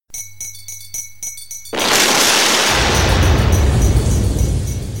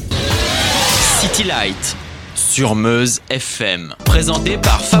City Light sur Meuse FM, présenté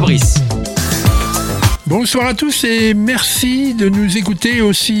par Fabrice. Bonsoir à tous et merci de nous écouter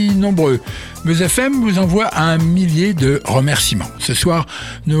aussi nombreux. Meuse FM vous envoie un millier de remerciements. Ce soir,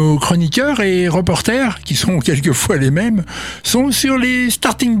 nos chroniqueurs et reporters, qui sont quelquefois les mêmes, sont sur les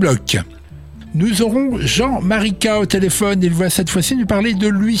starting blocks. Nous aurons Jean Marica au téléphone. Il va cette fois-ci nous parler de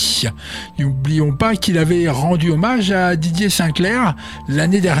lui. N'oublions pas qu'il avait rendu hommage à Didier Sinclair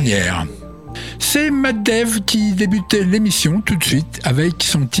l'année dernière. C'est Matt Dev qui débute l'émission tout de suite avec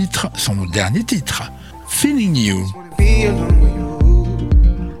son dernier titre, Feeling You.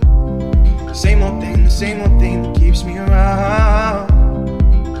 Same old thing that keeps me around.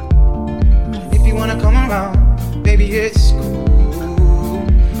 If you wanna come around, baby, it's cool.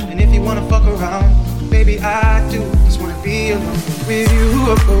 And if you wanna fuck around, baby, I do. Just wanna be alone with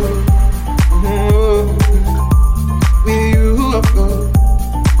you, with you, with you,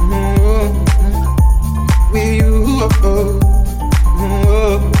 with you,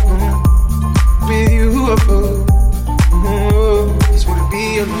 just wanna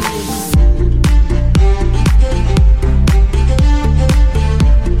be alone.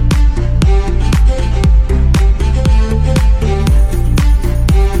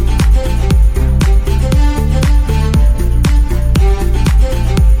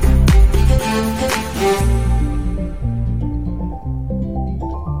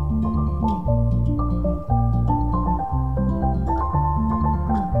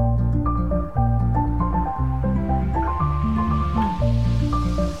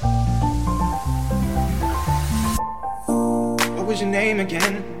 Your name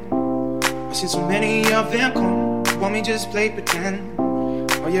again. I've seen so many of them come. Want me just play pretend?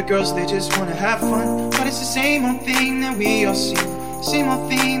 All your girls, they just wanna have fun. But it's the same old thing that we all see. The same old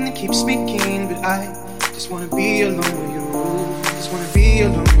thing that keeps me keen. But I just wanna be alone with you. Just wanna be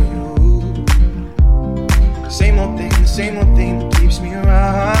alone with you. The same old thing that keeps me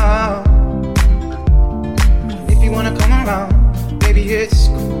around. If you wanna come around, baby, it's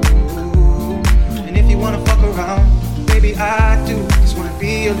cool. And if you wanna fuck around, baby, I do just wanna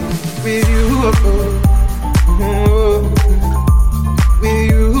be alone with you, with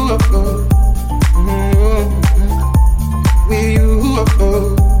you, with you, with you,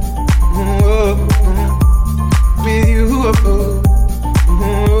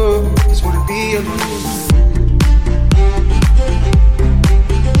 just wanna be alone.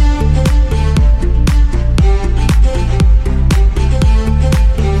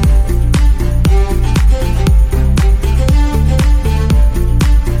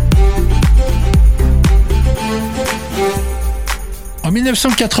 En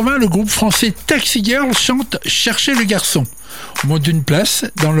 1980, le groupe français Taxi Girl chante « Chercher le garçon ». On monte d'une place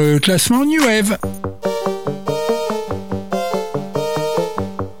dans le classement New Wave.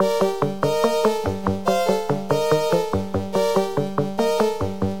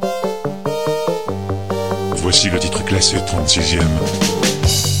 Voici le titre classé 36e.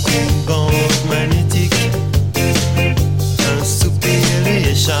 Une bande magnétique, un soupir lui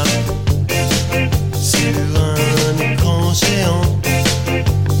échappe sur un écran géant.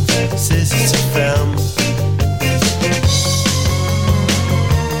 Ses yeux se ferment.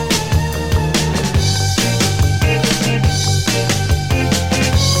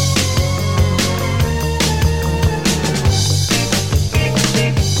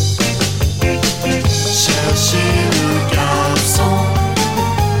 Chercher le garçon,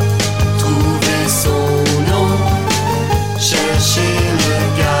 trouver son nom. Chercher le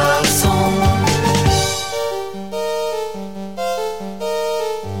garçon.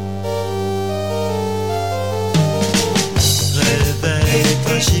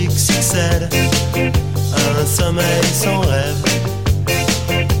 Tragique succède à un sommeil sans rêve.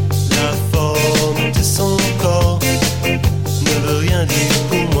 La forme de son corps ne veut rien dire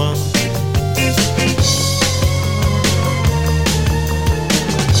pour moi.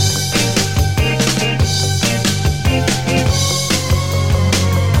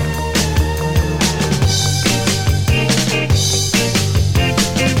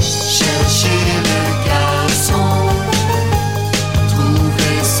 Chercher le garçon,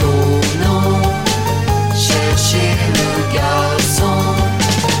 trouver son nom, chercher le garçon.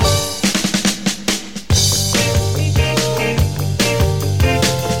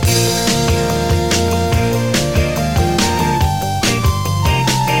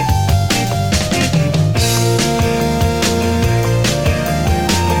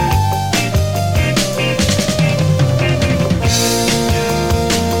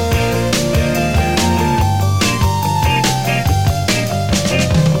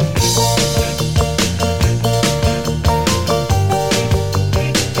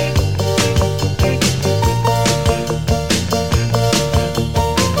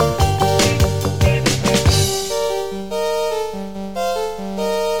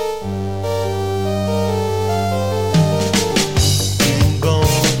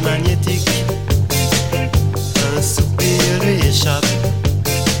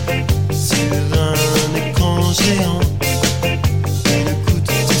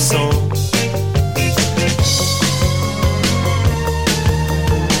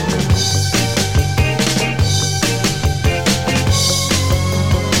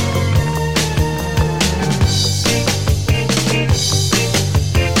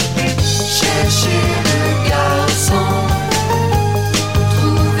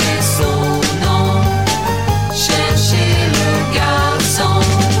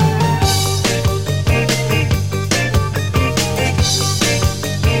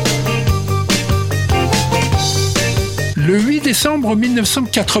 Le 8 décembre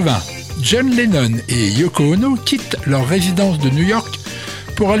 1980, John Lennon et Yoko Ono quittent leur résidence de New York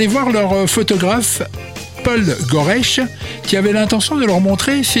pour aller voir leur photographe Paul Goresh, qui avait l'intention de leur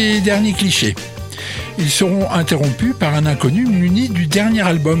montrer ses derniers clichés. Ils seront interrompus par un inconnu muni du dernier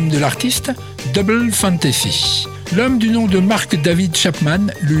album de l'artiste, Double Fantasy. L'homme du nom de Mark David Chapman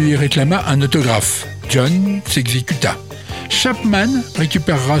lui réclama un autographe. John s'exécuta. Chapman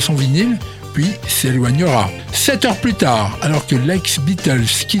récupérera son vinyle, puis s'éloignera. 7 heures plus tard, alors que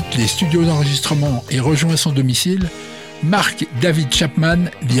l'ex-Beatles quitte les studios d'enregistrement et rejoint son domicile, Mark David Chapman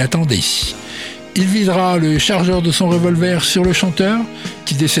l'y attendait. Il visera le chargeur de son revolver sur le chanteur,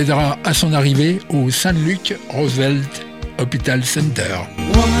 qui décédera à son arrivée au St. Luke Roosevelt Hospital Center.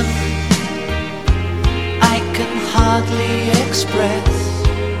 Woman, I can hardly express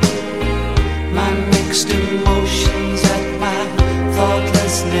my mixed emotions at my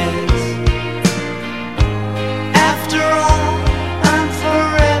thoughtlessness. After all, I'm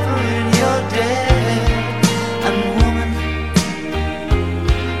forever in your debt. And woman,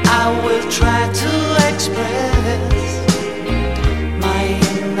 I will try to express my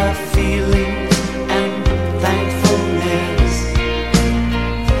inner feelings and thankfulness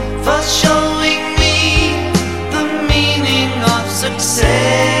for showing me the meaning of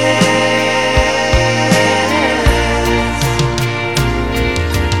success.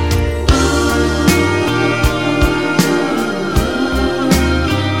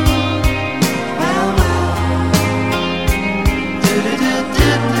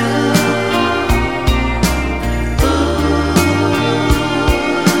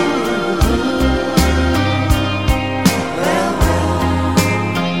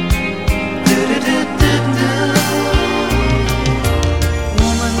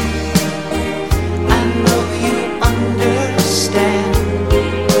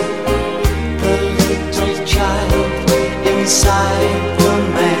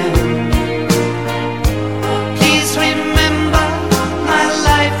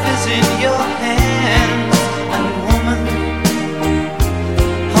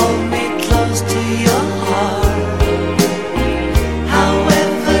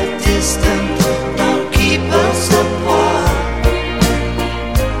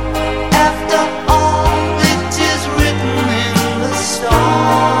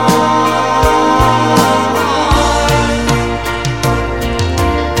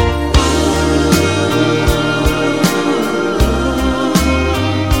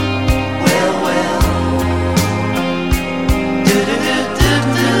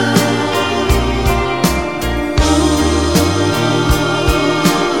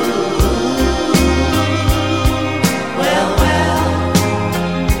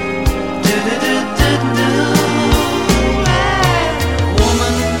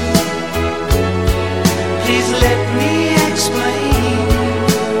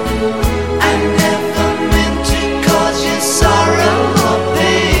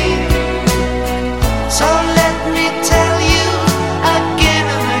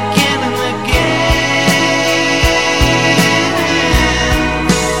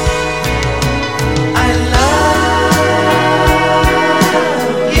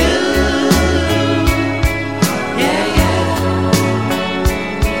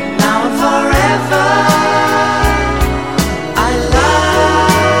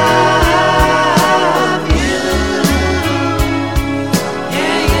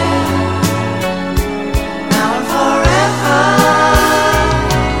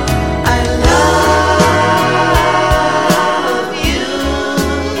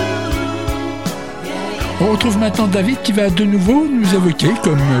 On retrouve maintenant David qui va de nouveau nous évoquer,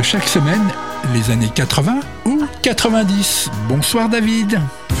 comme chaque semaine, les années 80 ou 90. Bonsoir David.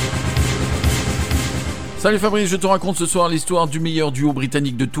 Salut Fabrice, je te raconte ce soir l'histoire du meilleur duo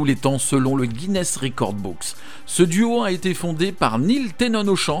britannique de tous les temps selon le Guinness Record Books. Ce duo a été fondé par Neil Tennant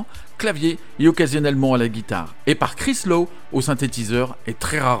au chant, clavier et occasionnellement à la guitare, et par Chris Lowe au synthétiseur et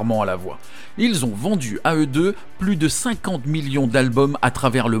très rarement à la voix. Ils ont vendu à eux deux plus de 50 millions d'albums à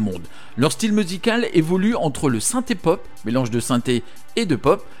travers le monde. Leur style musical évolue entre le synthé-pop, mélange de synthé et de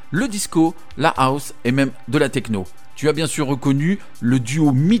pop, le disco, la house et même de la techno. Tu as bien sûr reconnu le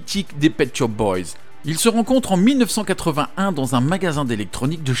duo mythique des Pet Shop Boys. Ils se rencontrent en 1981 dans un magasin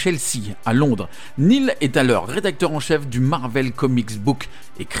d'électronique de Chelsea, à Londres. Neil est alors rédacteur en chef du Marvel Comics Book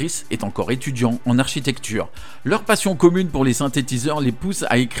et Chris est encore étudiant en architecture. Leur passion commune pour les synthétiseurs les pousse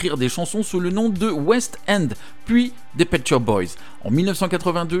à écrire des chansons sous le nom de West End, puis des Pet Shop Boys. En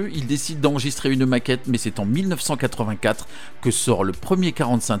 1982, ils décident d'enregistrer une maquette, mais c'est en 1984 que sort le premier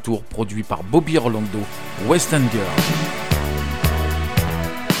 45 tours produit par Bobby Orlando, West End Girl.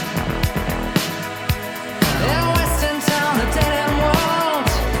 In Western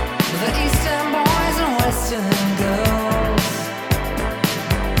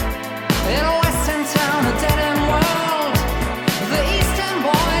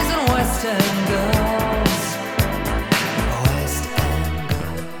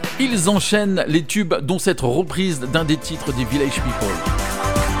Ils enchaînent les tubes, dont cette reprise d'un des titres des Village People.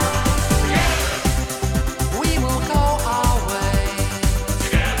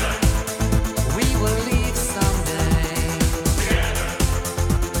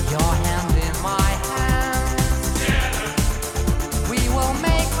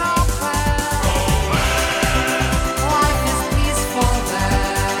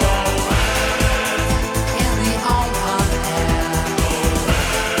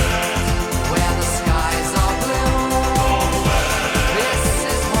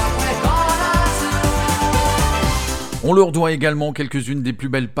 On leur doit également quelques-unes des plus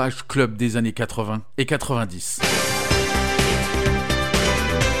belles pages club des années 80 et 90.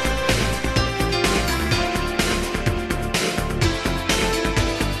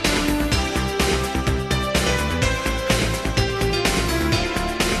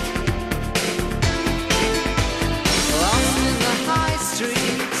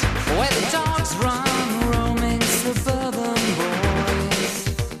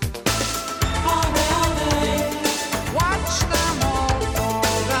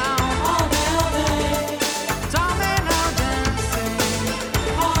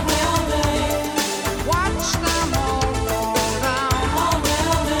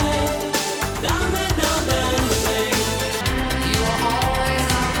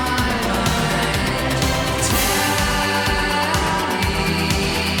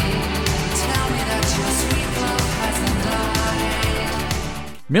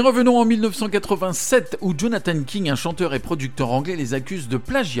 Mais revenons en 1987 où Jonathan King, un chanteur et producteur anglais, les accuse de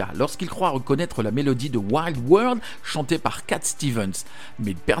plagiat lorsqu'il croit reconnaître la mélodie de Wild World chantée par Cat Stevens.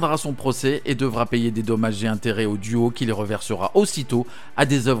 Mais il perdra son procès et devra payer des dommages et intérêts au duo qui les reversera aussitôt à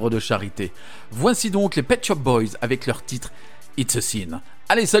des œuvres de charité. Voici donc les Pet Shop Boys avec leur titre It's a Sin.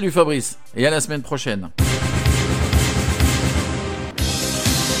 Allez, salut Fabrice et à la semaine prochaine.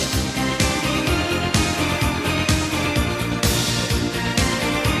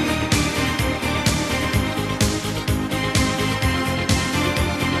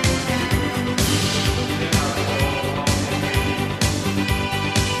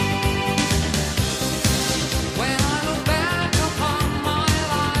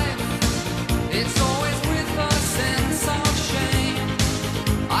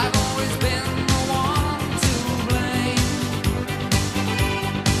 I've always been the one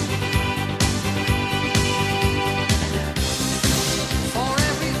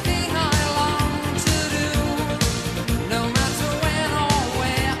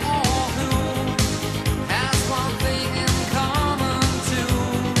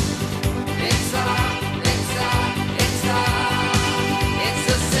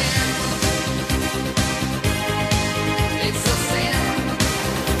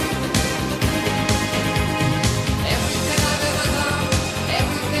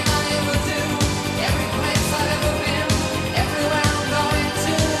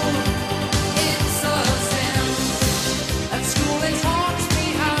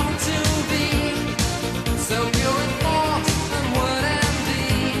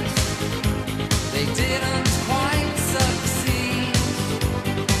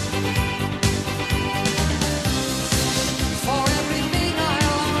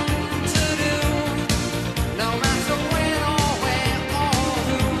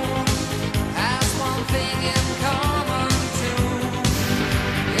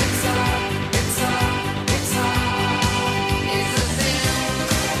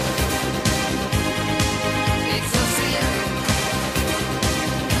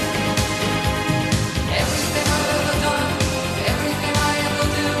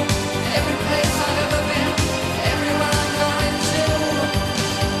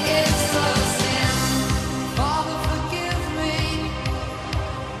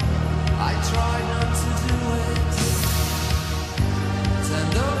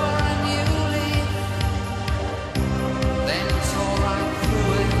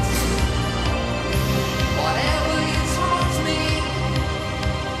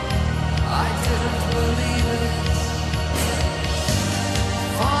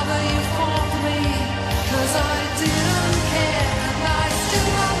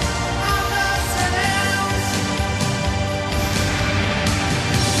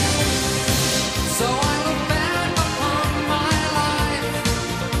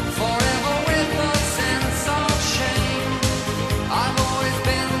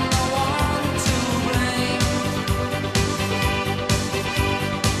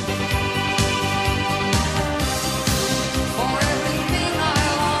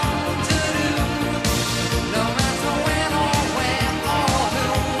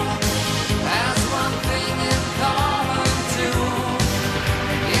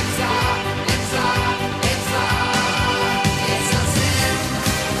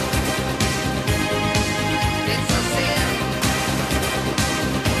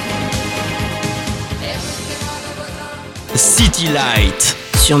City Light.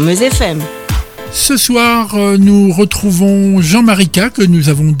 Sur Meuse FM. Ce soir, nous retrouvons Jean-Marie K, que nous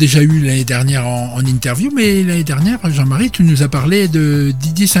avons déjà eu l'année dernière en interview, mais l'année dernière, Jean-Marie, tu nous as parlé de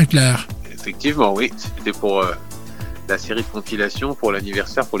Didier Sinclair. Effectivement, oui. C'était pour la série de compilation pour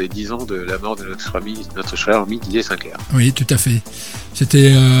l'anniversaire, pour les 10 ans de la mort de notre cher ami Didier Sinclair. Oui, tout à fait.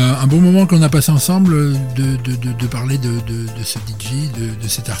 C'était un bon moment qu'on a passé ensemble de parler de ce DJ, de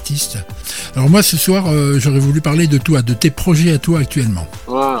cet artiste. Alors moi, ce soir, j'aurais voulu parler de toi, de tes projets à toi actuellement.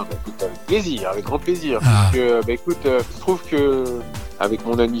 Écoute, avec grand plaisir. Parce que, écoute, je trouve que avec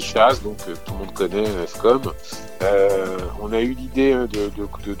mon ami Chaz, donc tout le monde connaît, FCOM, on a eu l'idée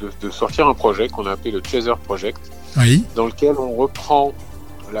de sortir un projet qu'on a appelé le Chaser Project, oui, dans lequel on reprend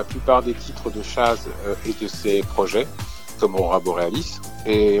la plupart des titres de Chaz et de ses projets, comme Aurora Borealis,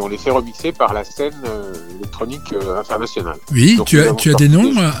 et on les fait remixer par la scène électronique internationale. Oui, donc, tu as des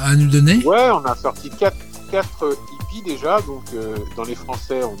noms à nous donner ? Ouais, on a sorti 4 hippies déjà, donc dans les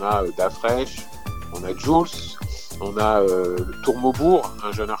Français, on a Dafresh, on a Jules, on a Tourmaubourg,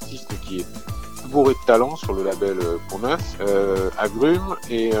 un jeune artiste qui est bourré de talent sur le label Pont Neuf, Agrumes,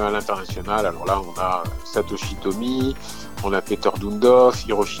 et à l'international, alors là on a Satoshi Tomi, on a Peter Dundorf,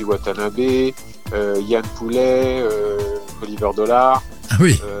 Hiroshi Watanabe, Yann Poulet, Oliver Dollar,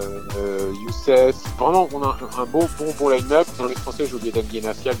 Youssef. Vraiment, on a un bon line-up. Dans les Français, j'ai oublié Damien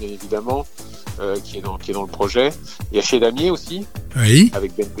Nafial, bien évidemment, qui est dans le projet. Il y a chez Damier aussi, oui,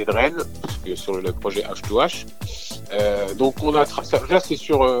 avec Ben Bedren, sur le projet H2H. Donc on a là c'est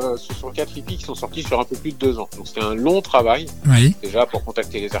sur 4 hippies qui sont sortis sur un peu plus de 2 ans. Donc c'était un long travail, oui, déjà pour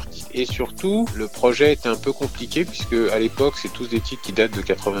contacter les artistes. Et surtout, le projet était un peu compliqué puisque à l'époque c'est tous des titres qui datent de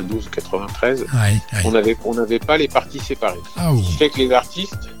 92 ou 93. On n'avait pas les parties séparées. Ce qui fait que les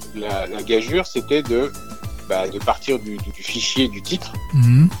artistes, la gageure, c'était de partir du fichier du titre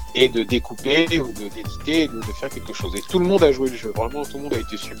et de découper ou d'éditer et de faire quelque chose. Et tout le monde a joué le jeu, vraiment tout le monde a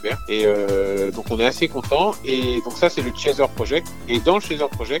été super. Et donc on est assez content. Et donc ça c'est le Chaser Project. Et dans le Chaser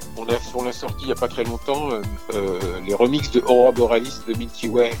Project, on l'a sorti il n'y a pas très longtemps les remixes de Aurora Borealis, de Milky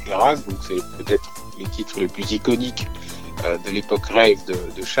Way et Raz. Donc c'est peut-être les titres les plus iconiques de l'époque rave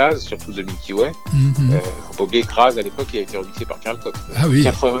de Chaz, surtout de Milky Way. Faut pas oublier que Raz à l'époque il a été remixé par Carl Cox. Ah oui,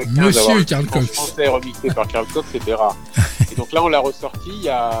 95, Monsieur Carl Cox. Français remixé par Carl Cox, c'était rare. Et donc là on l'a ressorti, il y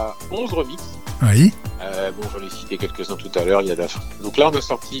a 11 remixes. Oui. J'en ai cité quelques-uns tout à l'heure, il y a donc là on a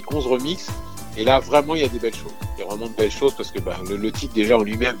sorti 11 remixes. Et là, vraiment, il y a des belles choses. Il y a vraiment de belles choses parce que le titre, déjà, en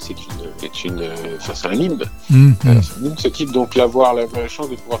lui-même, c'est un hymne. Ce titre, donc, avoir la chance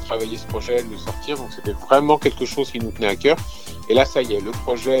de pouvoir travailler ce projet, de le sortir, donc c'était vraiment quelque chose qui nous tenait à cœur. Et là, ça y est, le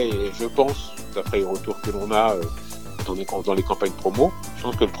projet, je pense, d'après les retours que l'on a dans les campagnes promo, je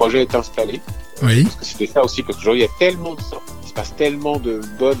pense que le projet est installé. Oui. Parce que c'était ça aussi, parce qu'aujourd'hui, il y a tellement de sorties. Il se passe tellement de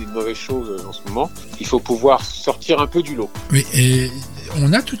bonnes et de mauvaises choses en ce moment. Il faut pouvoir sortir un peu du lot. Oui, et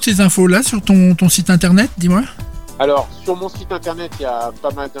on a toutes ces infos-là sur ton site internet, dis-moi. Alors, sur mon site internet, il y a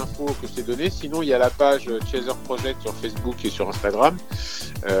pas mal d'infos que je t'ai données. Sinon, il y a la page Chaser Project sur Facebook et sur Instagram.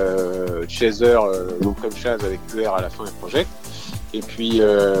 Chaser, donc comme Chaz avec ER à la fin et Project. Et puis,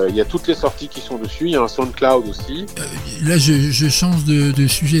 il y a toutes les sorties qui sont dessus. Il y a un SoundCloud aussi. Là, je change de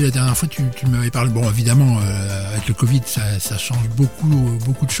sujet. La dernière fois, tu m'avais parlé. Bon, évidemment, avec le Covid, ça change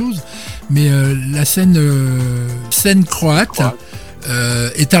beaucoup de choses. Mais la scène croate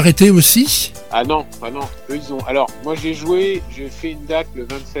est arrêtée aussi. Ah non. Eux, ils ont. Alors, moi, j'ai fait une date le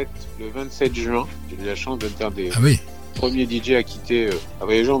 27 juin. J'ai eu la chance d'être un des premiers DJ à quitter, à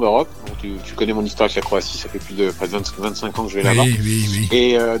voyager en Europe. Donc, tu connais mon histoire avec la Croatie, ça fait plus de près de 25 ans que je vais là-bas. Oui.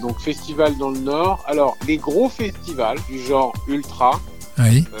 Et donc, festival dans le Nord. Alors, les gros festivals du genre Ultra,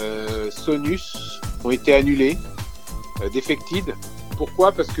 Sonus, ont été annulés, Defected.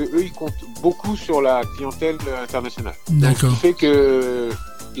 Pourquoi ? Parce que eux, ils comptent beaucoup sur la clientèle internationale. D'accord. Donc, ce qui fait que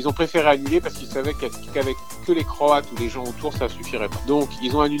ils ont préféré annuler parce qu'ils savaient qu'avec que les Croates ou les gens autour, ça suffirait pas. Donc,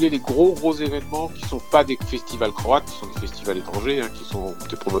 ils ont annulé les gros événements qui sont pas des festivals croates, qui sont des festivals étrangers, qui sont,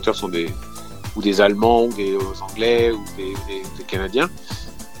 les promoteurs sont des Allemands, ou des Anglais, ou des Canadiens.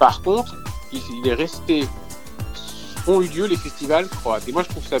 Par contre, il est resté, ont eu lieu les festivals croates. Et moi, je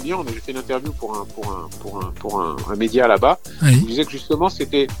trouve ça bien. J'ai fait une interview pour un média là-bas. Oui. Ils disaient que justement,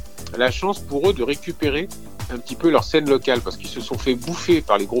 c'était la chance pour eux de récupérer un petit peu leur scène locale parce qu'ils se sont fait bouffer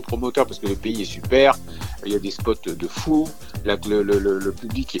par les gros promoteurs parce que le pays est super, il y a des spots de fou, le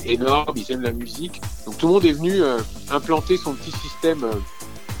public est énorme, ils aiment la musique. Donc tout le monde est venu implanter son petit système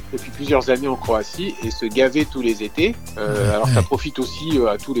depuis plusieurs années en Croatie et se gaver tous les étés. Alors ça profite aussi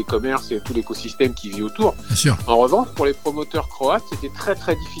à tous les commerces et à tout l'écosystème qui vit autour. Bien sûr. En revanche, pour les promoteurs croates, c'était très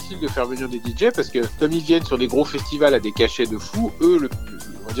très difficile de faire venir des DJ parce que comme ils viennent sur des gros festivals à des cachets de fous, eux,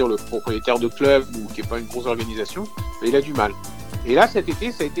 on va dire le propriétaire de club ou qui est pas une grosse organisation, mais il a du mal. Et là, cet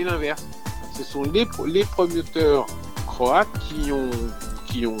été, ça a été l'inverse. Ce sont les promoteurs croates qui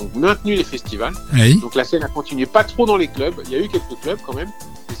ont maintenu les festivals. Oui. Donc la scène a continué, pas trop dans les clubs. Il y a eu quelques clubs quand même,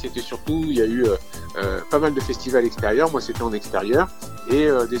 mais c'était surtout, il y a eu pas mal de festivals extérieurs. Moi, c'était en extérieur et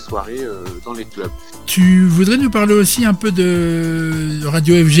des soirées dans les clubs. Tu voudrais nous parler aussi un peu de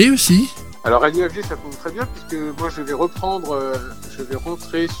Radio FG aussi ? Alors Radio FG, ça tombe très bien puisque moi, je vais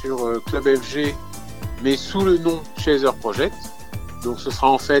rentrer sur Club FG, mais sous le nom Chaser Project. Donc ce sera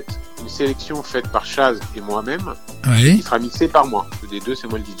en fait une sélection faite par Chaz et moi-même, qui sera mixée par moi. Des deux, c'est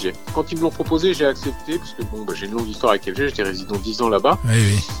moi le DJ. Quand ils me l'ont proposé, j'ai accepté, parce que j'ai une longue histoire avec FG, j'étais résident 10 ans là-bas.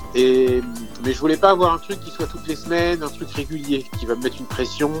 Mais je voulais pas avoir un truc qui soit toutes les semaines, un truc régulier, qui va me mettre une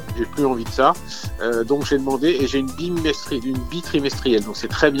pression, j'ai plus envie de ça. Donc j'ai demandé, et j'ai une bi trimestrielle. Donc c'est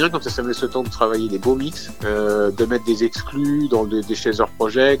très bien, comme ça me laisse le temps de travailler des beaux mix, de mettre des exclus dans des Chaser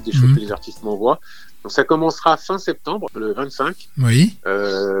Project, des choses que les artistes m'envoient. Donc ça commencera fin septembre, le 25. Oui.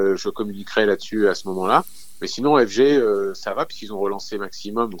 Je communiquerai là-dessus à ce moment-là. Mais sinon, FG, ça va puisqu'ils ont relancé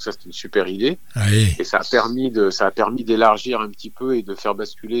Maximum, donc ça c'était une super idée. Oui. Et ça a permis d'élargir un petit peu et de faire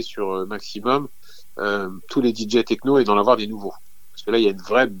basculer sur Maximum tous les DJ techno et d'en avoir des nouveaux. Parce que là, il y a une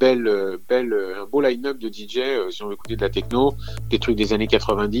vraie un beau line-up de DJ si on veut écouter de la techno, des trucs des années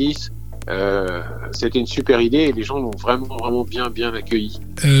 90. C'était une super idée et les gens l'ont vraiment bien accueilli.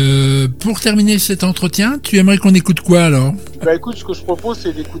 Pour terminer cet entretien, tu aimerais qu'on écoute quoi alors ? Bah écoute, ce que je propose,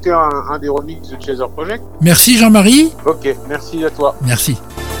 c'est d'écouter un des remixes de Chaser Project. Merci Jean-Marie. Ok, merci à toi. Merci.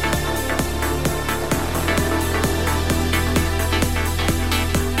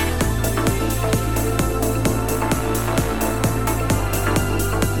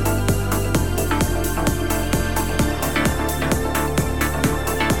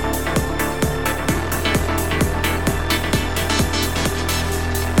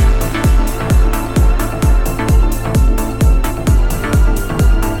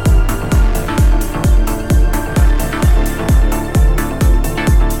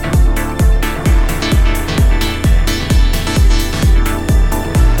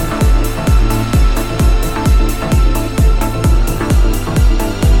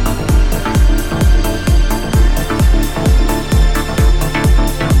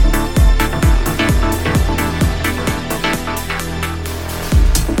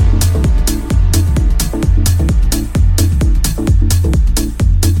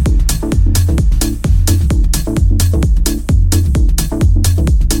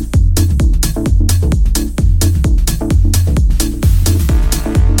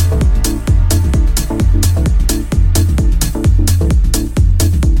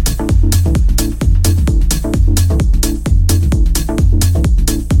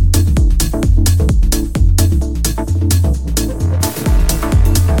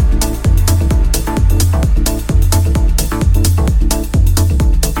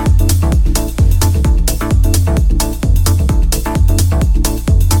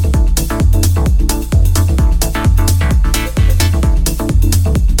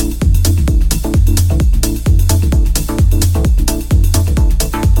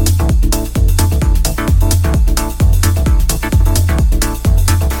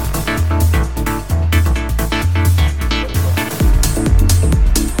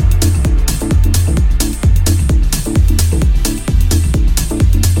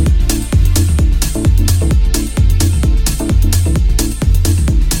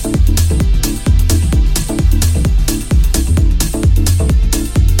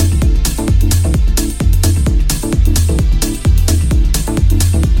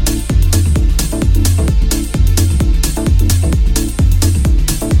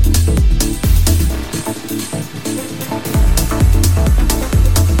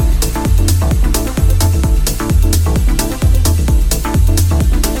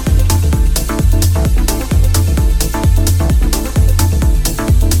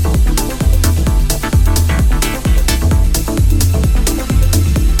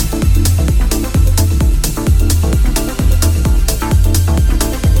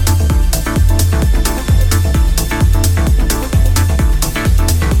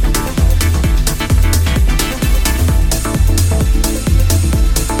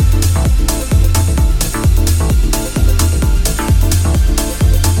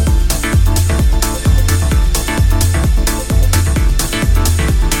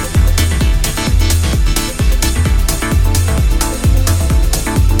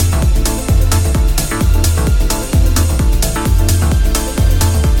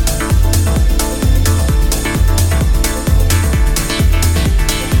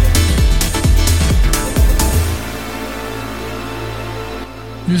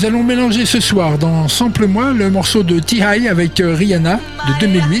 Nous allons mélanger ce soir dans Sample-moi le morceau de T.I. avec Rihanna de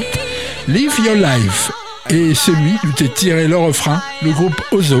 2008, Live Your Life, et celui d'où est tiré le refrain, le groupe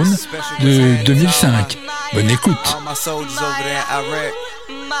Ozone de 2005. Bonne écoute.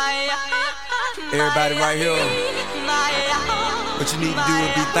 Everybody right here. What you need to do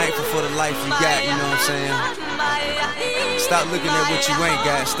is be thankful for the life you got, you know what I'm saying? Stop looking at what you ain't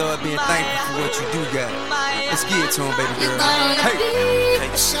got, start being thankful for what you do got. Let's get it to him, baby girl. Hey!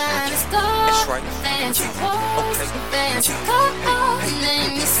 That's right. Let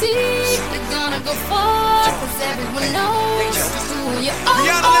me see. We're gonna go far, cause everyone knows who you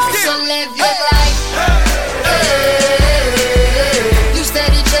are. So live your life. You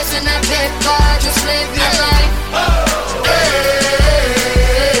steady chasing that paper, just live your life.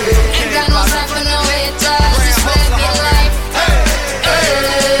 Ain't got no time for no haters, just live your life.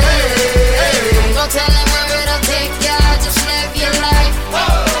 Don't tell them where it'll take ya, just live your life.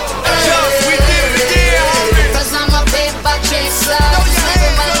 Cause I'm a paper chaser, just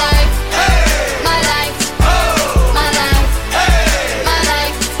living my life. My life, my life, my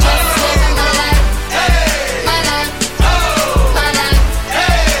life, just living my life. My life, my life,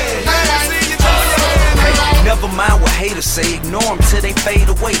 my life, just living my life. Never mind what haters say, ignore them till they fade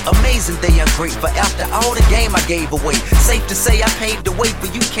away. Amazing they are great, but after all the game I gave away. Safe to say I paved the way for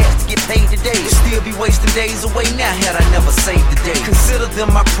you cats to get paid today. Still be wasting days away now had I never saved the day. Consider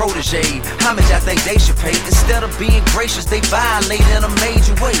them my protege, how much I think they should pay. Instead of being gracious, they violate in a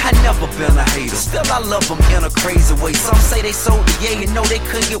major way. I never been a hater, still I love them in a crazy way. Some say they sold the yay and know they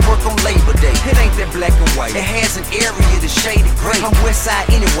couldn't get work on Labor Day. It ain't that black and white, it has an area that's shaded gray. I'm west side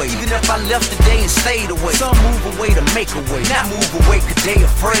anyway, even if I left today and stayed away. Some move away to make a way, not move away cause they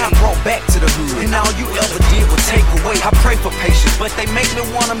afraid. I brought back to the hood, and all you ever did was take away. I pray for patience, but they make me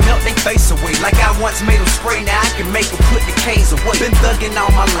wanna melt their face away. Like I once made them spray, now I can make them put the K's away. Been thugging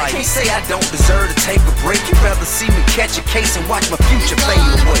all my life, can't say I don't deserve to take a break. You'd rather see me catch a case and watch my future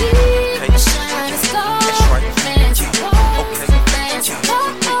fade away. Okay. That's right.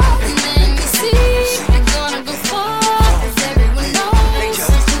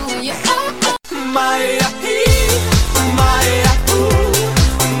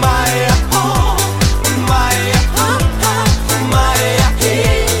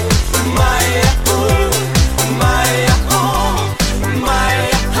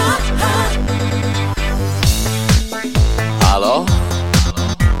 Alo,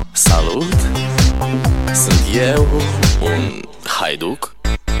 salut, sunt eu, un haiduc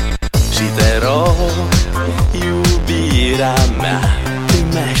și te rog, iubirea mea,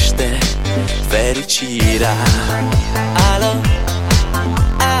 primește fericirea. Alo,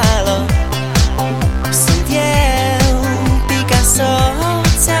 alo, sunt eu, Picasso,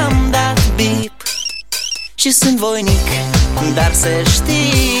 ți-am dat bip și sunt voinic, dar să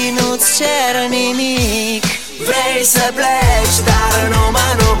știi, nu-ți cer nimic. Vrei să pleci, dar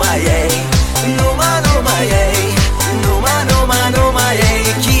numai ei, numai ei, numai ei,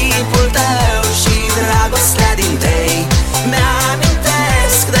 chipul tău și dragostea din tei,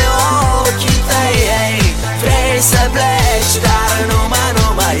 mi-amintesc de ochii tăi, ei. Vrei să pleci, dar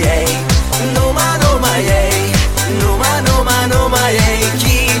numai ei, numai ei, numai ei,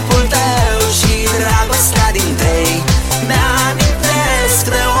 chipul tău și dragostea din tei, mi-amintesc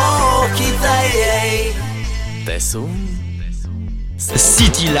de ochii tăi, ei.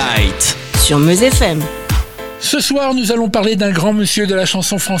 City Light sur Meuse FM. Ce soir, nous allons parler d'un grand monsieur de la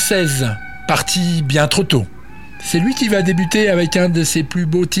chanson française, parti bien trop tôt. C'est lui qui va débuter avec un de ses plus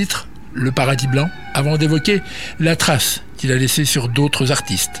beaux titres, Le Paradis Blanc, avant d'évoquer la trace qu'il a laissée sur d'autres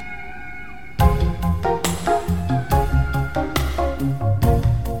artistes.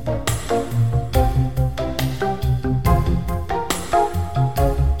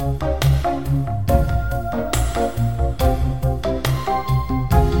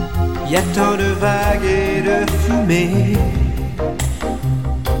 Y a tant de vagues et de fumée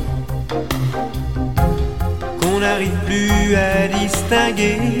qu'on n'arrive plus à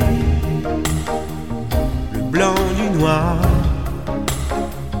distinguer le blanc du noir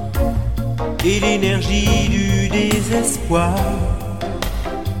et l'énergie du désespoir.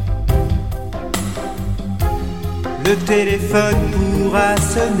 Le téléphone pourra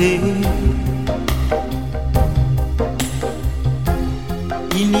sonner,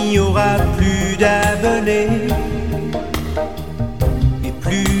 il n'y aura plus d'abonnés et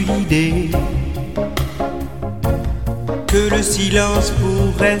plus l'idée que le silence pour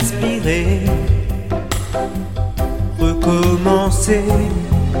respirer, recommencer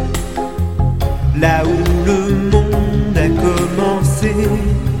là où le monde a commencé.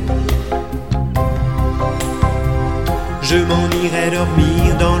 Je m'en irai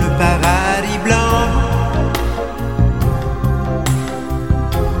dormir dans le paradis blanc,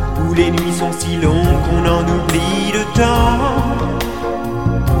 où les nuits sont si longues qu'on en oublie le temps,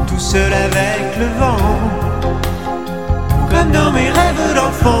 tout seul avec le vent, comme dans mes rêves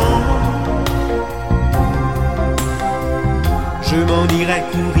d'enfant. Je m'en irai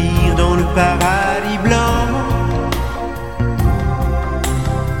courir dans le paradis blanc,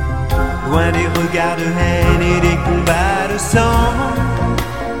 loin des regards de haine et des combats de sang,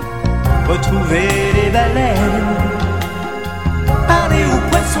 retrouver les baleines, parler aux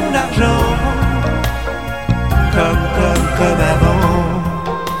poissons d'argent, comme avant.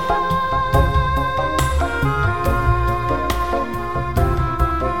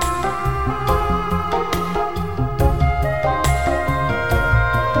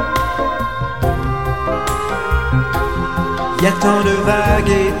 Y a tant de vagues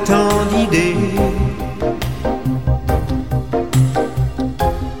et tant d'idées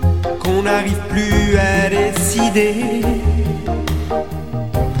qu'on n'arrive plus à décider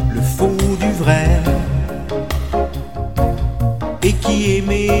le faux du vrai, et qui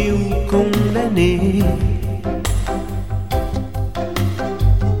aimé ou condamné.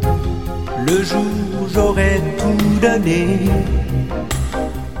 Le jour où j'aurais tout donné,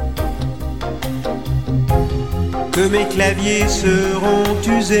 que mes claviers seront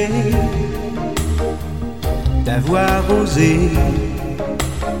usés d'avoir osé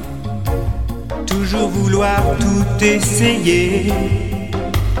toujours vouloir tout essayer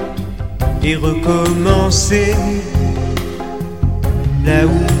et recommencer là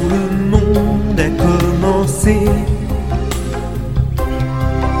où le monde a commencé.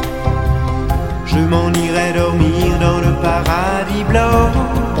 Je m'en irai dormir dans le paradis blanc,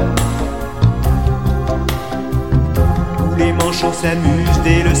 les manchots s'amusent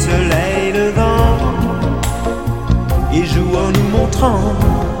dès le soleil levant et jouent en nous montrant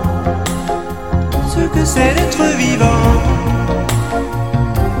ce que c'est d'être vivant.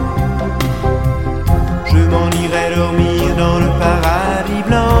 Je m'en irai dormir dans le paradis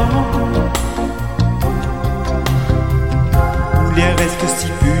blanc, où l'air reste si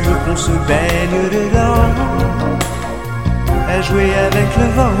pur qu'on se baigne dedans, à jouer avec le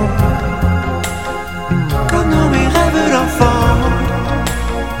vent, comme dans mes rêves d'enfant,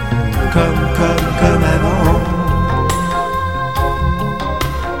 comme avant.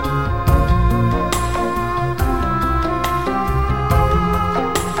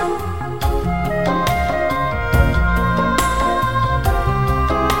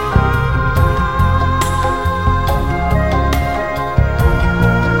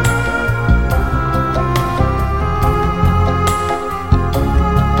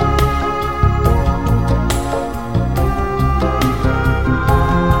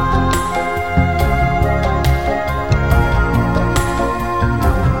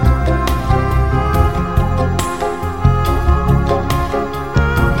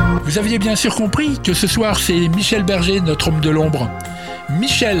 Vous aviez bien sûr compris que ce soir c'est Michel Berger, notre homme de l'ombre.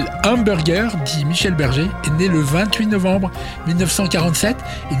 Michel Berger, dit Michel Berger, est né le 28 novembre 1947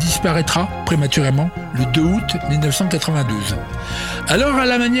 et disparaîtra prématurément le 2 août 1992. Alors, à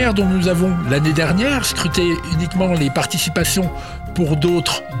la manière dont nous avons l'année dernière scruté uniquement les participations pour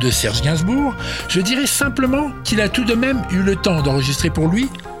d'autres de Serge Gainsbourg, je dirais simplement qu'il a tout de même eu le temps d'enregistrer pour lui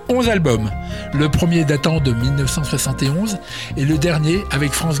 11 albums, le premier datant de 1971 et le dernier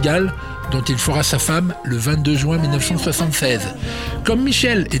avec France Gall, dont il fera sa femme le 22 juin 1976. Comme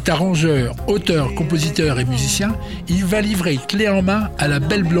Michel est arrangeur, auteur, compositeur et musicien, il va livrer clé en main à la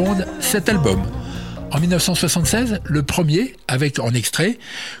belle blonde cet album. En 1976, le premier, avec en extrait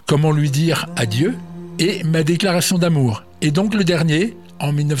 « Comment lui dire adieu » et « Ma déclaration d'amour », et donc le dernier,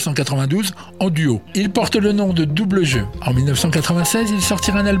 en 1992, en duo. Il porte le nom de Double Jeu. En 1996, il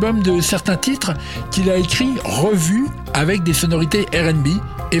sortira un album de certains titres qu'il a écrits, revus, avec des sonorités R&B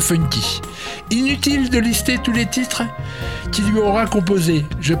et funky. Inutile de lister tous les titres qu'il lui aura composés.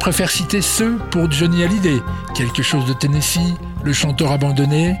 Je préfère citer ceux pour Johnny Hallyday, Quelque chose de Tennessee, Le chanteur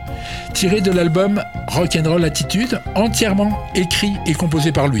abandonné, tiré de l'album Rock'n'Roll Attitude, entièrement écrit et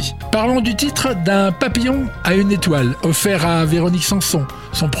composé par lui. Parlons du titre d'un papillon à une étoile, offert à Véronique Sanson,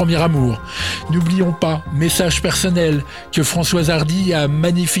 son premier amour. N'oublions pas, message personnel que Françoise Hardy a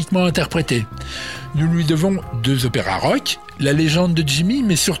magnifiquement interprété. Nous lui devons 2 opéras rock, La légende de Jimmy,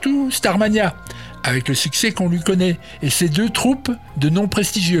 mais surtout Starmania, avec le succès qu'on lui connaît, et ses 2 troupes de noms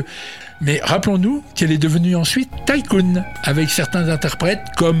prestigieux. Mais rappelons-nous qu'elle est devenue ensuite Tycoon, avec certains interprètes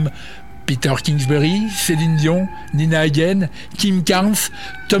comme Peter Kingsbury, Céline Dion, Nina Hagen, Kim Carnes,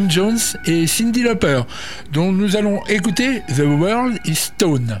 Tom Jones et Cyndi Lauper, dont nous allons écouter The World is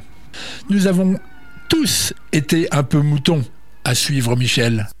Stone. Nous avons tous été un peu moutons à suivre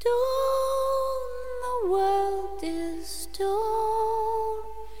Michel. The world is stone.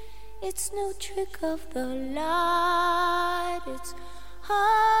 It's no trick of the light. It's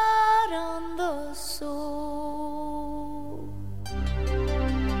hard on the soul.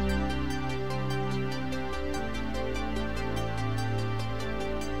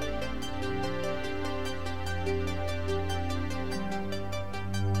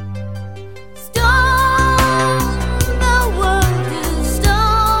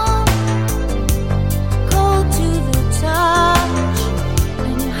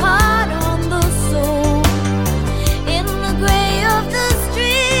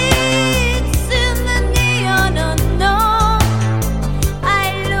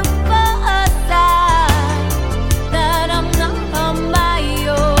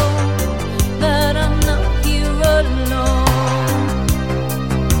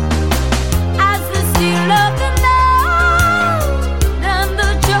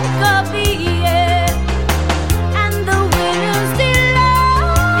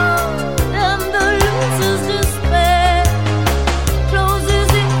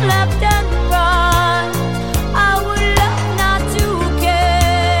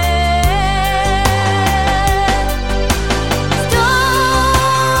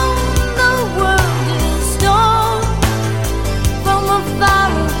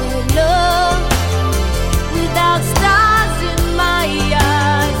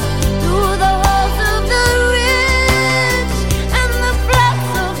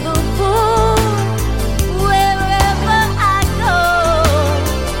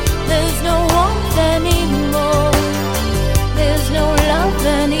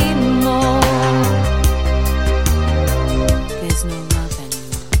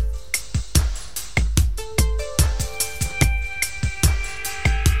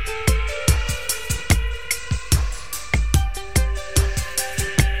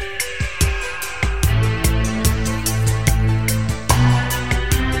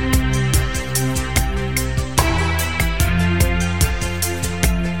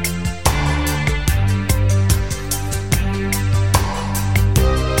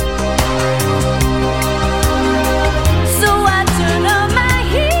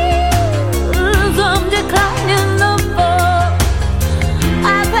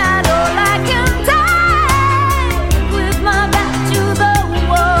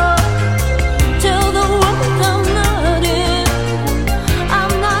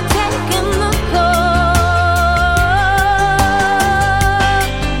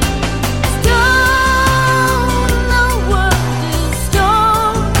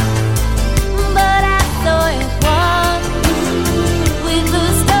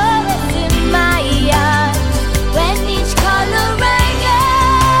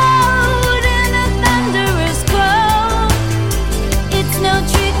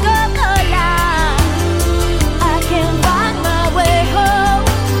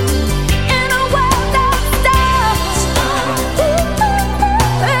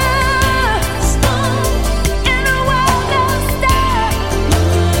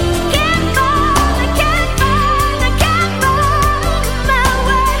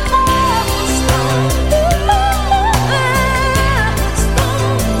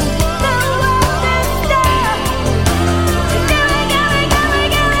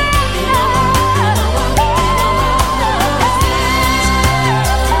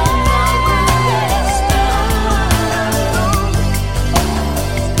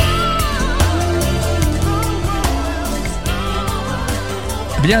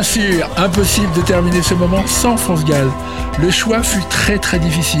 Bien sûr, impossible de terminer ce moment sans France Gall. Le choix fut très très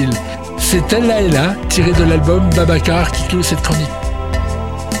difficile. C'est Elle là et là, tiré de l'album Babacar, qui clôt cette chronique.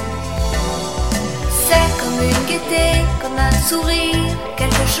 C'est comme une gaieté, comme un sourire,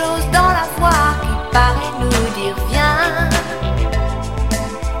 quelque chose dans la voix qui paraît nous dire viens,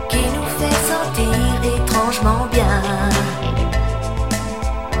 qui nous fait sentir étrangement bien.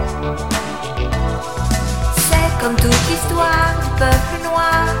 C'est comme toute l'histoire du peuple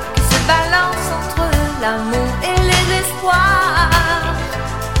noir qui se balance entre l'amour et les espoirs.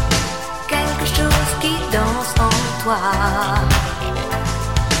 Quelque chose qui danse en toi.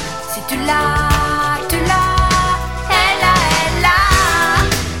 Si tu l'as, tu l'as, elle a, elle a.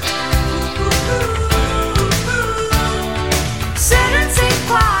 C'est je ne sais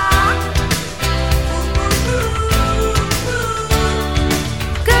quoi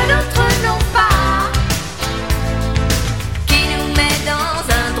que d'autres n'ont pas, qui nous met dans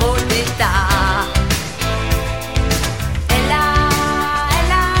un drôle d'état. Elle a,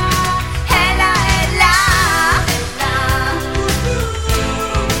 elle a, elle a, elle a, elle a.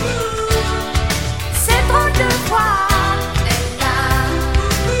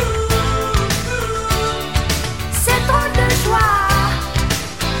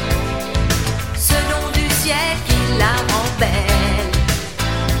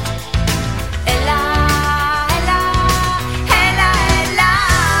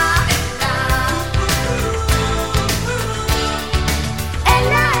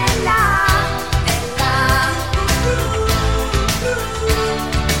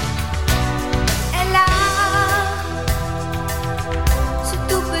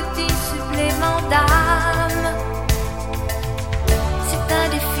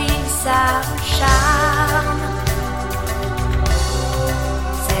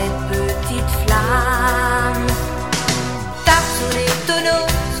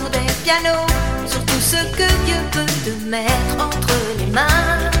 piano, sur tout ce que Dieu peut te mettre entre les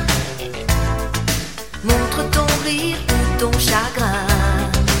mains. Montre ton rire ou ton chagrin.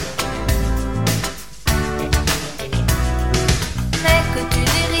 Mais que tu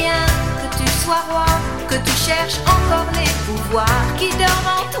n'aies rien, que tu sois roi, que tu cherches encore les pouvoirs qui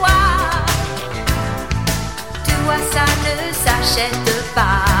dorment en toi. Tu vois, ça ne s'achète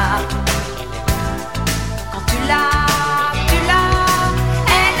pas. Quand tu l'as,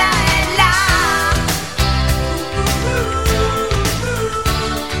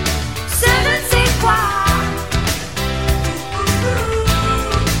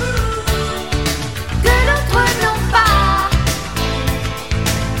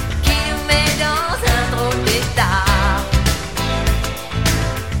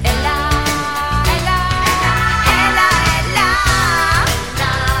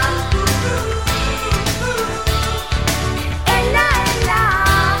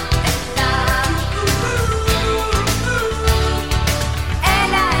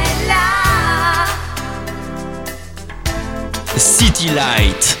 City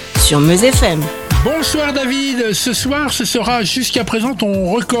Light sur Meuse FM. Bonsoir David, ce soir ce sera jusqu'à présent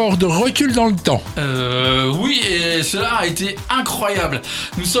ton record de recul dans le temps. Oui, et cela a été incroyable.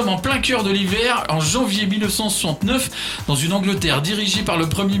 Nous sommes en plein cœur de l'hiver, en janvier 1969, dans une Angleterre dirigée par le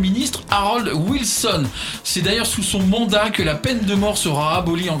Premier ministre Harold Wilson. C'est d'ailleurs sous son mandat que la peine de mort sera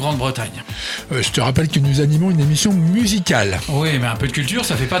abolie en Grande-Bretagne. Je te rappelle que nous animons une émission musicale. Oui, mais un peu de culture,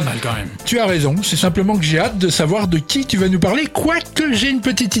 ça fait pas de mal quand même. Tu as raison, c'est simplement que j'ai hâte de savoir de qui tu vas nous parler, quoique j'ai une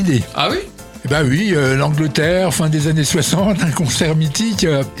petite idée. Ah oui ? Eh ben oui, l'Angleterre, fin des années 60, un concert mythique.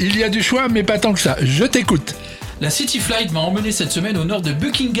 Il y a du choix, mais pas tant que ça. Je t'écoute. La City Flight m'a emmené cette semaine au nord de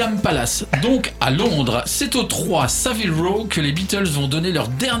Buckingham Palace, donc à Londres. C'est au 3 Savile Row que les Beatles vont donner leur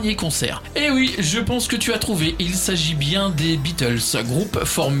dernier concert. Et oui, je pense que tu as trouvé, il s'agit bien des Beatles, groupe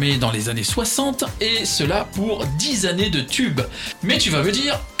formé dans les années 60, et cela pour 10 années de tubes. Mais tu vas me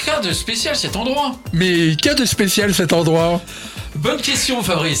dire, qu'a de spécial cet endroit ? Mais qu'a de spécial cet endroit ? Bonne question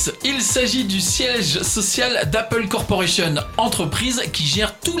Fabrice, il s'agit du siège social d'Apple Corporation, entreprise qui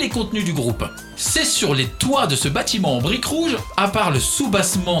gère tous les contenus du groupe. C'est sur les toits de ce bâtiment en briques rouges, à part le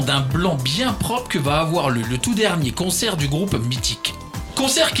soubassement d'un blanc bien propre, que va avoir le tout dernier concert du groupe mythique.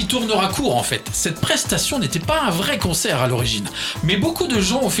 Concert qui tournera court en fait. Cette prestation n'était pas un vrai concert à l'origine. Mais beaucoup de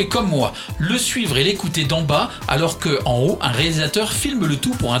gens ont fait comme moi, le suivre et l'écouter d'en bas, alors qu'en haut, un réalisateur filme le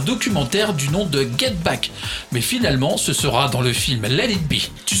tout pour un documentaire du nom de Get Back. Mais finalement, ce sera dans le film Let It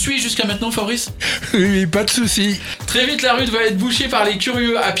Be. Tu suis jusqu'à maintenant Fabrice ? Oui, pas de souci. Très vite, la rue va être bouchée par les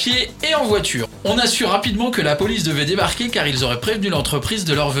curieux à pied et en voiture. On a su rapidement que la police devait débarquer car ils auraient prévenu l'entreprise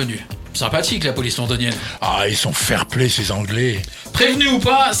de leur venue. Sympathique la police londonienne. Ah, ils sont fair-play ces Anglais. Prévenu ou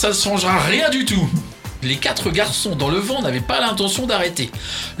pas, ça ne changera rien du tout. Les 4 garçons dans le vent n'avaient pas l'intention d'arrêter.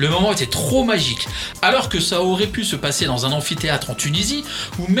 Le moment était trop magique, alors que ça aurait pu se passer dans un amphithéâtre en Tunisie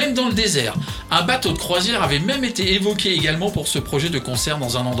ou même dans le désert. Un bateau de croisière avait même été évoqué également pour ce projet de concert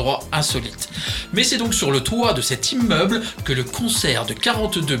dans un endroit insolite. Mais c'est donc sur le toit de cet immeuble que le concert de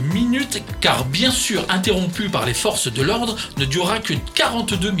 42 minutes, car bien sûr interrompu par les forces de l'ordre, ne durera que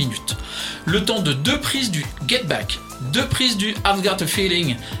 42 minutes. Le temps de 2 prises du Get Back, 2 prises du I've Got a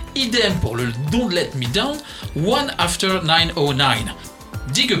Feeling, idem pour le Don't Let Me Down, One After 909,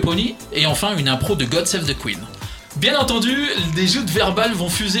 Dig a Pony et enfin une impro de God Save the Queen. Bien entendu, des joutes verbales vont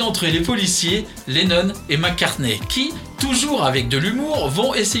fuser entre les policiers, Lennon et McCartney, qui, toujours avec de l'humour,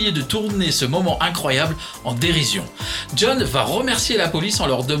 vont essayer de tourner ce moment incroyable en dérision. John va remercier la police en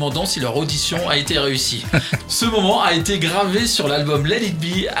leur demandant si leur audition a été réussie. Ce moment a été gravé sur l'album Let It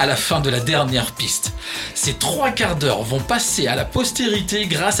Be à la fin de la dernière piste. Ces 3 quarts d'heure vont passer à la postérité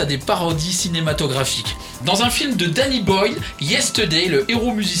grâce à des parodies cinématographiques. Dans un film de Danny Boyle, Yesterday, le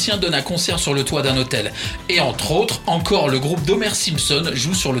héros musicien donne un concert sur le toit d'un hôtel. Et entre autres, encore le groupe d'Homer Simpson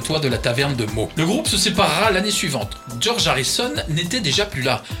joue sur le toit de la taverne de Moe. Le groupe se séparera l'année suivante. George Harrison n'était déjà plus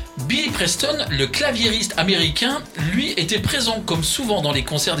là. Billy Preston, le claviériste américain, lui était présent comme souvent dans les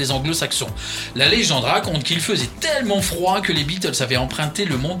concerts des anglo-saxons. La légende raconte qu'il faisait tellement froid que les Beatles avaient emprunté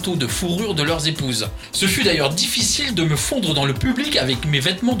le manteau de fourrure de leurs épouses. Ce fut d'ailleurs difficile de me fondre dans le public avec mes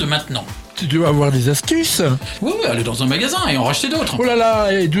vêtements de maintenant. Tu dois avoir des astuces. Oui, aller dans un magasin et en racheter d'autres. Oh là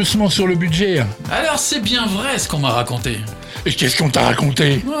là, et doucement sur le budget. Alors c'est bien vrai ce qu'on m'a raconté. Et qu'est-ce qu'on t'a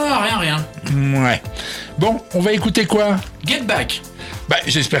raconté ? Rien. Ouais. Bon, on va écouter quoi ? Get Back. Bah,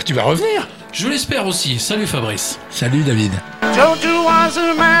 j'espère que tu vas revenir. Je l'espère aussi. Salut Fabrice. Salut David. Georgia was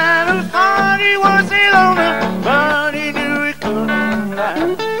a man who thought he was a loner, but he knew he couldn't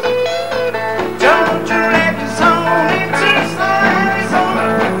lie. Georgia left his home in Tucson, Arizona,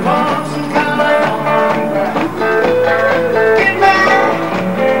 for some California. Get back,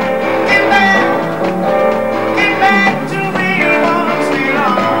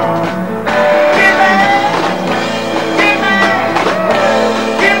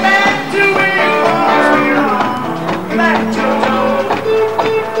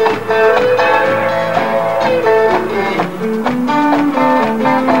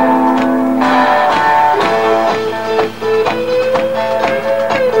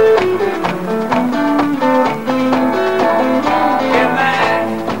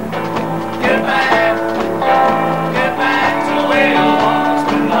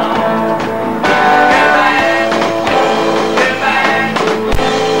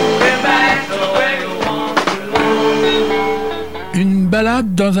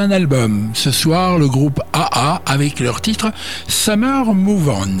 dans un album. Ce soir, le groupe AA avec leur titre Summer Move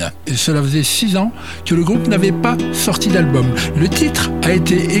On. Et cela faisait 6 ans que le groupe n'avait pas sorti d'album. Le titre a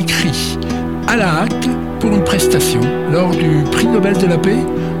été écrit à la hâte pour une prestation lors du prix Nobel de la paix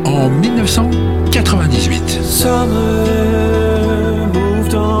en 1998. Summer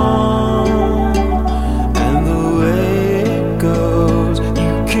moved on, and the way it goes,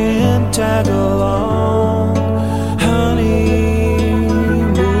 you can't tag along. Honey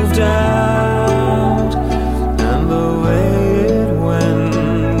moved out, and the way it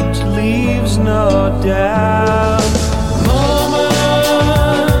went leaves no doubt.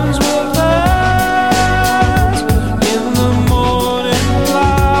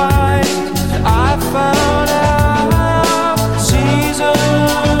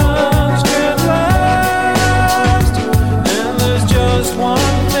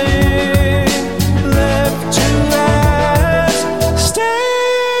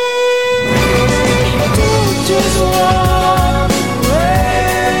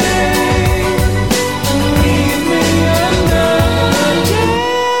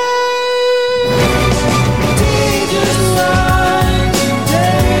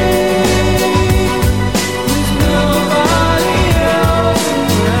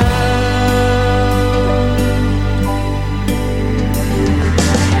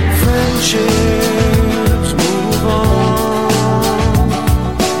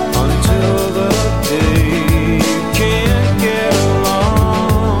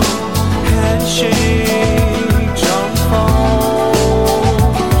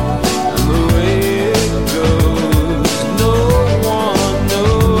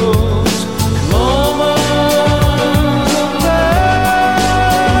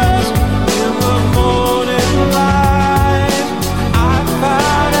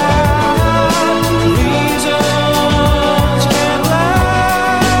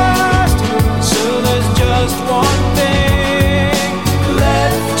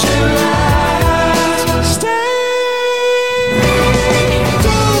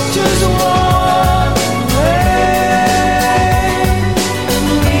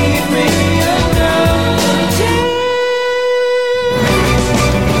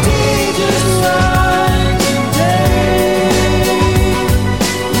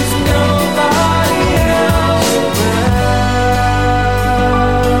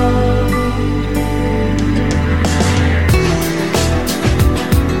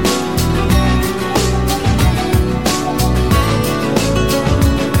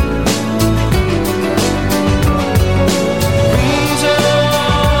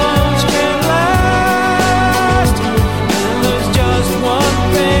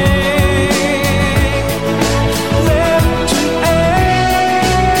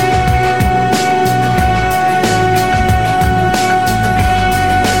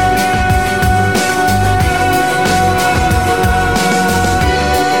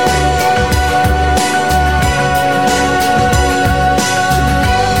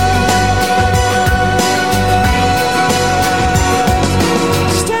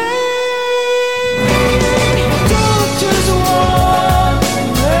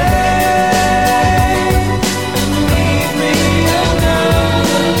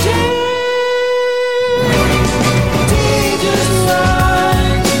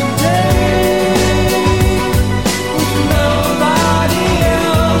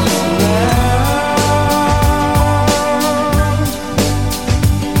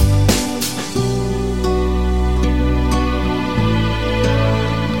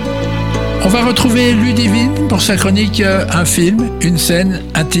 On va retrouver Ludivine pour sa chronique Un film, une scène,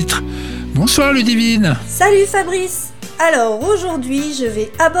 un titre. Bonsoir Ludivine. Salut Fabrice. Alors aujourd'hui je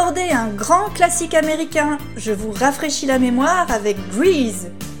vais aborder un grand classique américain. Je vous rafraîchis la mémoire avec Grease.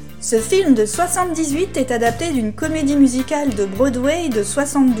 Ce film de 78 est adapté d'une comédie musicale de Broadway de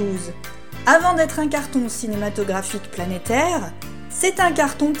 72. Avant d'être un carton cinématographique planétaire, c'est un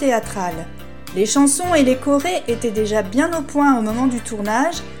carton théâtral. Les chansons et les chorés étaient déjà bien au point au moment du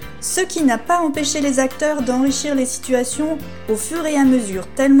tournage, ce qui n'a pas empêché les acteurs d'enrichir les situations au fur et à mesure,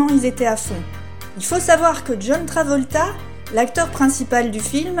 tellement ils étaient à fond. Il faut savoir que John Travolta, l'acteur principal du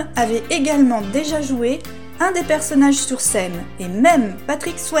film, avait également déjà joué un des personnages sur scène, et même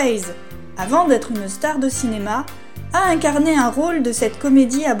Patrick Swayze, avant d'être une star de cinéma, a incarné un rôle de cette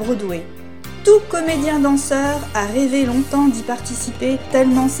comédie à Broadway. Tout comédien-danseur a rêvé longtemps d'y participer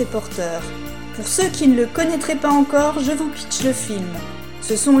tellement c'est porteur. Pour ceux qui ne le connaîtraient pas encore, je vous pitch le film.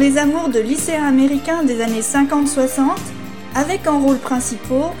 Ce sont les amours de lycéens américains des années 50-60, avec en rôles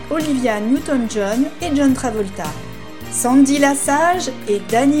principaux Olivia Newton-John et John Travolta. Sandy la sage et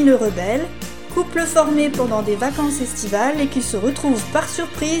Danny le rebelle, couple formé pendant des vacances estivales et qui se retrouve par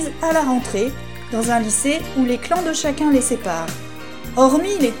surprise à la rentrée dans un lycée où les clans de chacun les séparent.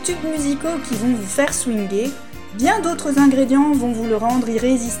 Hormis les tubes musicaux qui vont vous faire swinguer, bien d'autres ingrédients vont vous le rendre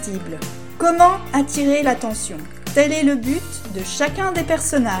irrésistible. Comment attirer l'attention ? Tel est le but de chacun des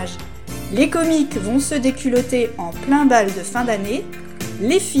personnages. Les comiques vont se déculotter en plein bal de fin d'année.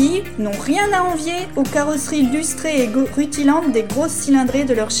 Les filles n'ont rien à envier aux carrosseries lustrées et rutilantes des grosses cylindrées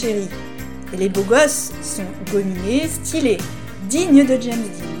de leur chérie. Et les beaux gosses sont gominés, stylés, dignes de James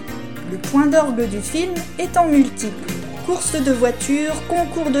Dean. Le point d'orgue du film étant multiple. Courses de voitures,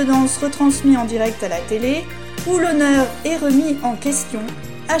 concours de danse retransmis en direct à la télé, où l'honneur est remis en question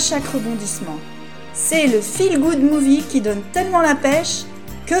à chaque rebondissement. C'est le feel-good movie qui donne tellement la pêche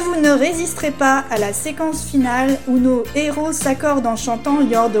que vous ne résisterez pas à la séquence finale où nos héros s'accordent en chantant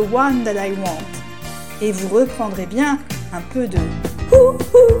You're the one that I want. Et vous reprendrez bien un peu de hou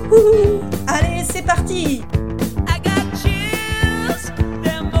hou hou. Allez, c'est parti!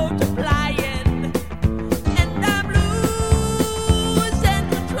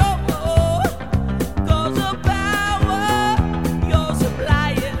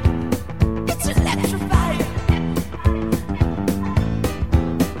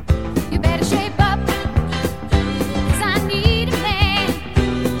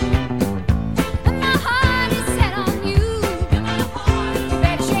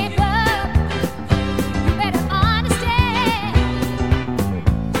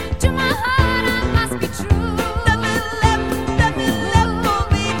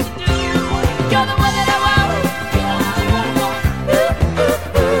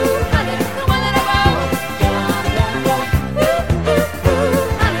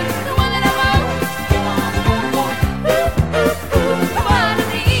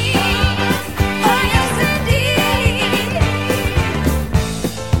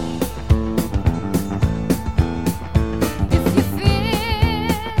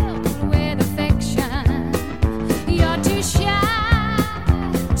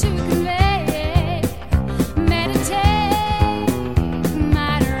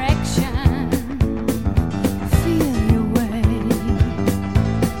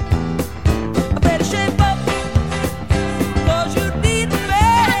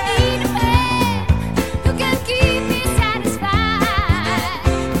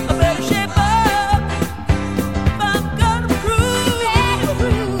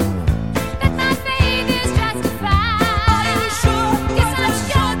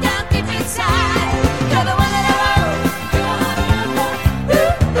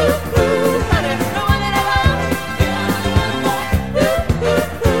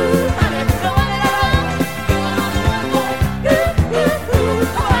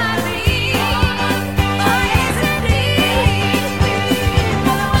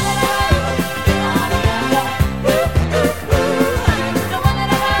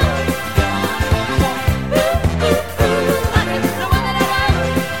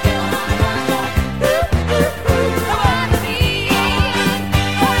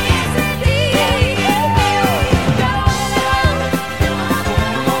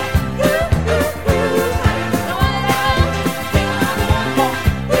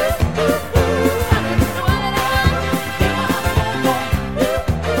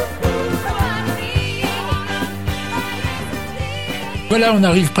 Voilà, on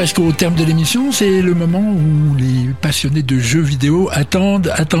arrive presque au terme de l'émission. C'est le moment où les passionnés de jeux vidéo attendent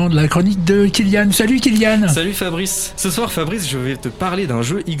la chronique de Kylian. Salut Kylian. Salut Fabrice. Ce soir Fabrice, je vais te parler d'un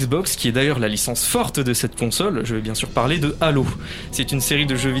jeu Xbox qui est d'ailleurs la licence forte de cette console. Je vais bien sûr parler de Halo. C'est une série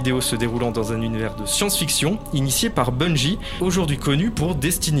de jeux vidéo se déroulant dans un univers de science-fiction, initié par Bungie, aujourd'hui connu pour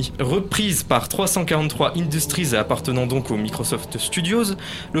Destiny. Reprise par 343 Industries appartenant donc aux Microsoft Studios,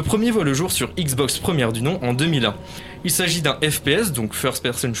 le premier voit le jour sur Xbox première du nom en 2001. Il s'agit d'un FPS, donc First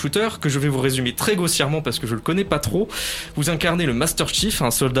Person Shooter, que je vais vous résumer très grossièrement parce que je le connais pas trop. Vous incarnez le Master Chief,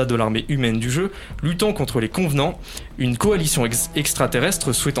 un soldat de l'armée humaine du jeu, luttant contre les Convenants, une coalition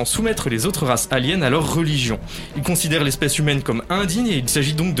extraterrestre souhaitant soumettre les autres races aliens à leur religion. Il considère l'espèce humaine comme indigne et il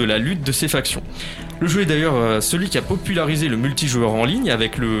s'agit donc de la lutte de ces factions. Le jeu est d'ailleurs celui qui a popularisé le multijoueur en ligne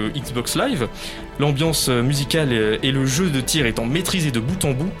avec le Xbox Live, l'ambiance musicale et le jeu de tir étant maîtrisés de bout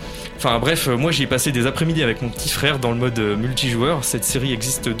en bout. Enfin bref, moi j'y ai passé des après-midi avec mon petit frère dans le mode multijoueur. Cette série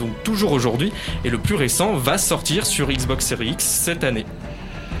existe donc toujours aujourd'hui et le plus récent va sortir sur Xbox Series X cette année.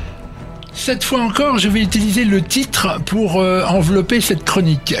 Cette fois encore, je vais utiliser le titre pour envelopper cette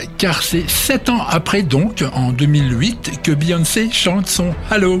chronique, car c'est 7 ans après donc, en 2008, que Beyoncé chante son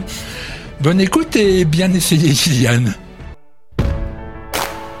Halo. Bonne écoute et bien essayé Kylian.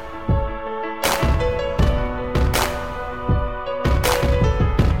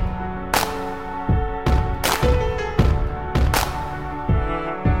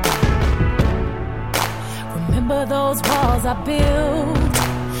 remember those walls I built.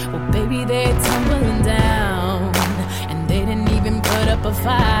 Well, baby, they're tumbling down. And they didn't even put up a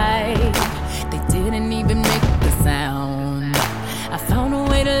fight. They didn't even make the sound. I found a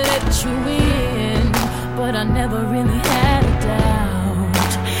way to let you in, but I never really had a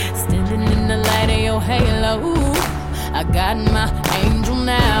doubt. Standing in the light of your halo, I got my angel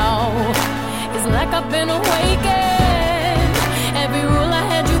now. It's like I've been awakened. Every rule I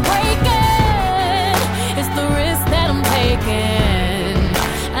had you breaking. It's the risk that I'm taking.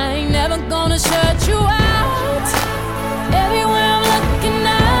 I ain't never gonna shut you out. Everywhere I'm looking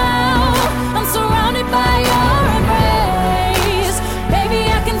now, I'm surrounded by your embrace. Baby,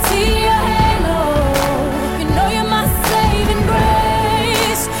 I can see your halo. You know you're my saving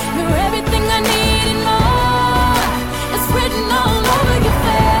grace. You're everything I need and more. It's written all over your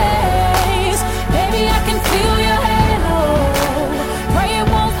face. Baby, I can feel your halo. Pray it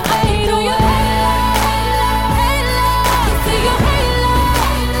won't fade away. I see your halo.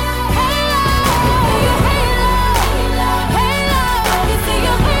 Your halo. You see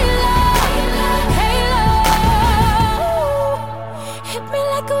your halo. Hit me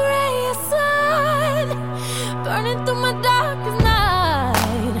like a ray of sun, burning through my darkest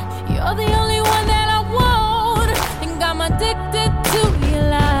night. You're the only one that I want, think I'm addicted